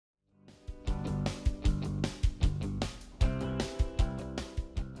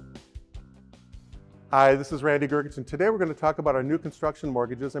Hi, this is Randy Gergensen. Today we're going to talk about our new construction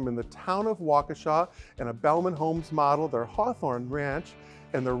mortgages. I'm in the town of Waukesha in a Bellman Homes model, their Hawthorne Ranch,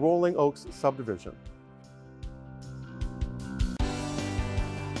 and their Rolling Oaks subdivision.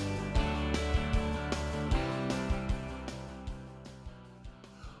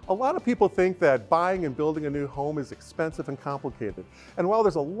 A lot of people think that buying and building a new home is expensive and complicated. And while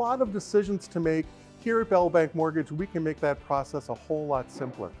there's a lot of decisions to make, here at Bell Bank Mortgage, we can make that process a whole lot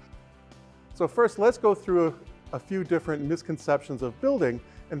simpler. So first, let's go through a few different misconceptions of building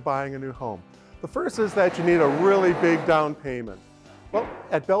and buying a new home. The first is that you need a really big down payment. Well,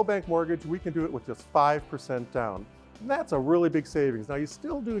 at Bell Bank Mortgage, we can do it with just 5% down. And that's a really big savings. Now, you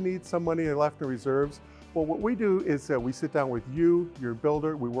still do need some money left in reserves. Well, what we do is that we sit down with you, your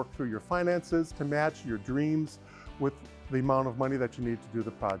builder, we work through your finances to match your dreams with the amount of money that you need to do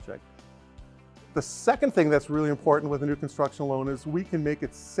the project. The second thing that's really important with a new construction loan is we can make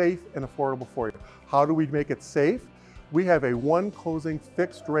it safe and affordable for you. How do we make it safe? We have a one closing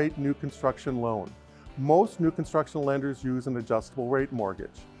fixed rate new construction loan. Most new construction lenders use an adjustable rate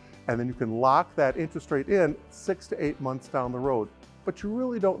mortgage, and then you can lock that interest rate in 6 to 8 months down the road. But you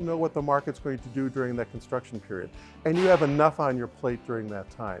really don't know what the market's going to do during that construction period, and you have enough on your plate during that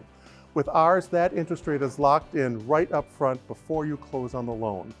time. With ours, that interest rate is locked in right up front before you close on the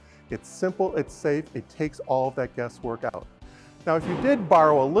loan. It's simple, it's safe, it takes all of that guesswork out. Now, if you did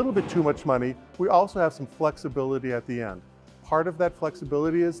borrow a little bit too much money, we also have some flexibility at the end. Part of that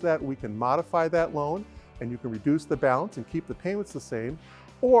flexibility is that we can modify that loan and you can reduce the balance and keep the payments the same.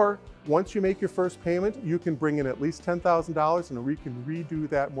 Or once you make your first payment, you can bring in at least $10,000 and we can redo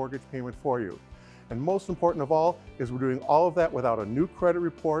that mortgage payment for you. And most important of all is we're doing all of that without a new credit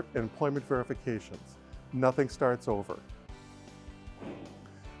report and employment verifications. Nothing starts over.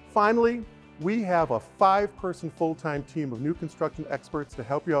 Finally, we have a 5-person full-time team of new construction experts to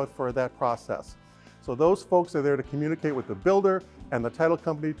help you out for that process. So those folks are there to communicate with the builder and the title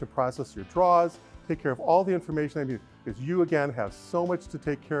company to process your draws, take care of all the information they need, because you, again, have so much to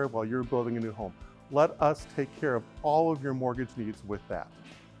take care of while you're building a new home. Let us take care of all of your mortgage needs with that.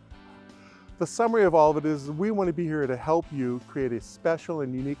 The summary of all of it is we want to be here to help you create a special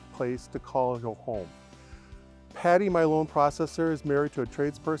and unique place to call your home. Patty, my loan processor, is married to a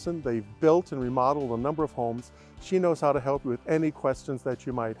tradesperson. They've built and remodeled a number of homes. She knows how to help you with any questions that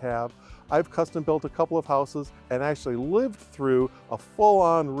you might have. I've custom built a couple of houses and actually lived through a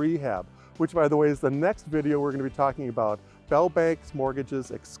full-on rehab, which, by the way, is the next video we're going to be talking about, Bell Bank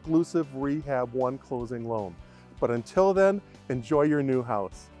Mortgage's exclusive Rehab 1 closing loan. But until then, enjoy your new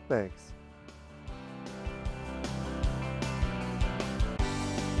house. Thanks.